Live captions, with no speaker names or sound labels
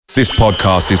This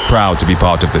podcast is proud to be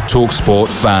part of the TalkSport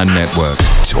Fan Network.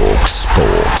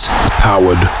 TalkSport.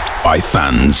 Powered by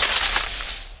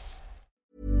fans.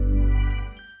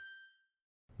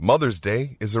 Mother's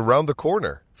Day is around the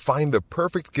corner. Find the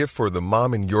perfect gift for the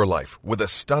mom in your life with a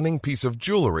stunning piece of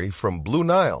jewelry from Blue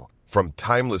Nile. From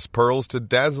timeless pearls to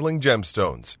dazzling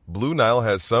gemstones, Blue Nile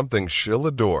has something she'll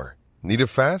adore. Need it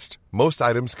fast? Most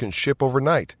items can ship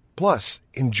overnight. Plus,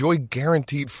 enjoy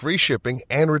guaranteed free shipping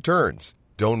and returns.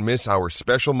 Don't miss our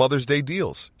special Mother's Day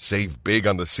deals. Save big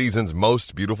on the season's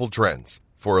most beautiful trends.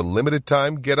 For a limited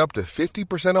time, get up to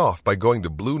 50% off by going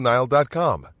to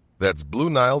BlueNile.com. That's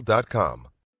BlueNile.com.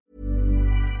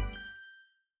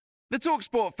 The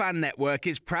TalkSport Fan Network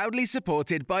is proudly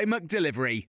supported by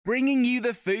McDelivery, bringing you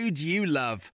the food you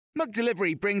love.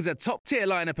 McDelivery brings a top-tier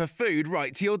lineup of food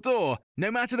right to your door.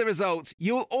 No matter the result,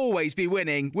 you'll always be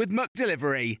winning with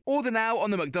McDelivery. Order now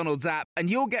on the McDonald's app and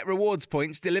you'll get rewards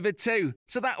points delivered too.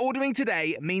 So that ordering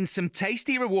today means some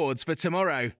tasty rewards for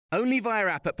tomorrow. Only via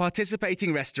app at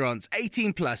participating restaurants.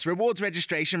 18 plus. Rewards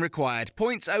registration required.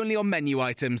 Points only on menu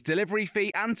items. Delivery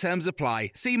fee and terms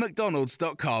apply. See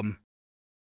mcdonalds.com.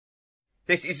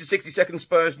 This is the 60-second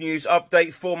Spurs news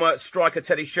update. Former striker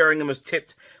Teddy Sheringham has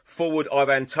tipped forward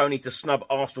Ivan Toney to snub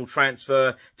Arsenal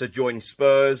transfer to join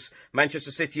Spurs.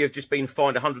 Manchester City have just been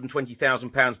fined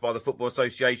 £120,000 by the Football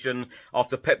Association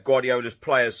after Pep Guardiola's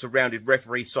players surrounded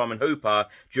referee Simon Hooper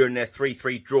during their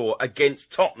 3-3 draw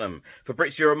against Tottenham.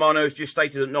 Fabrizio Romano has just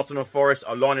stated that Nottingham Forest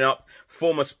are lining up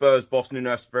former Spurs boss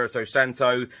Nuno Espirito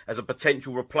Santo as a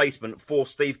potential replacement for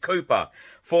Steve Cooper.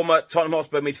 Former Tottenham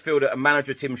Hotspur midfielder and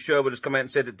manager Tim Sherwood has come out and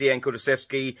said that Dejan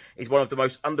Kulusevski is one of the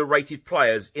most underrated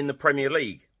players in the Premier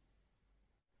League.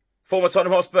 Former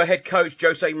Tottenham Hotspur head coach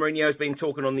Jose Mourinho has been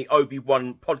talking on the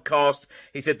Obi-Wan podcast.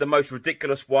 He said the most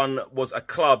ridiculous one was a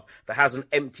club that has an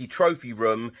empty trophy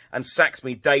room and sacks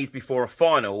me days before a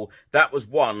final. That was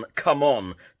one. Come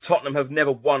on. Tottenham have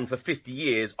never won for 50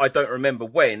 years. I don't remember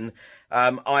when.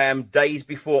 I am days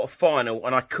before a final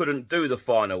and I couldn't do the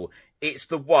final. It's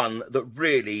the one that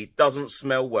really doesn't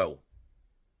smell well.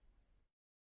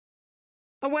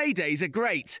 Away days are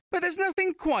great, but there's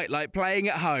nothing quite like playing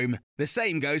at home. The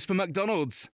same goes for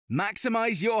McDonald's.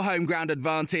 Maximise your home ground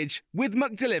advantage with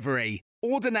McDelivery.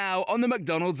 Order now on the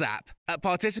McDonald's app. At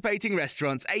participating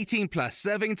restaurants, 18 plus,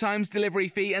 serving times, delivery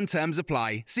fee and terms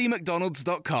apply. See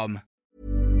mcdonalds.com.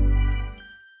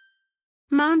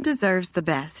 Mom deserves the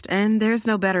best, and there's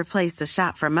no better place to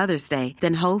shop for Mother's Day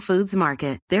than Whole Foods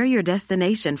Market. They're your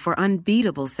destination for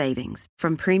unbeatable savings,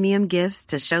 from premium gifts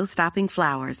to show-stopping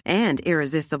flowers and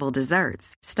irresistible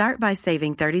desserts. Start by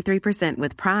saving 33%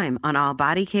 with Prime on all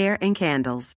body care and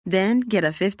candles. Then get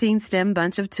a 15-stem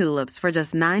bunch of tulips for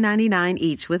just $9.99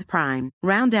 each with Prime.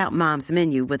 Round out Mom's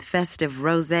menu with festive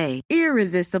rosé,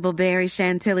 irresistible berry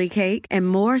chantilly cake, and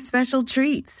more special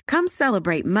treats. Come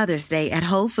celebrate Mother's Day at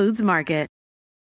Whole Foods Market.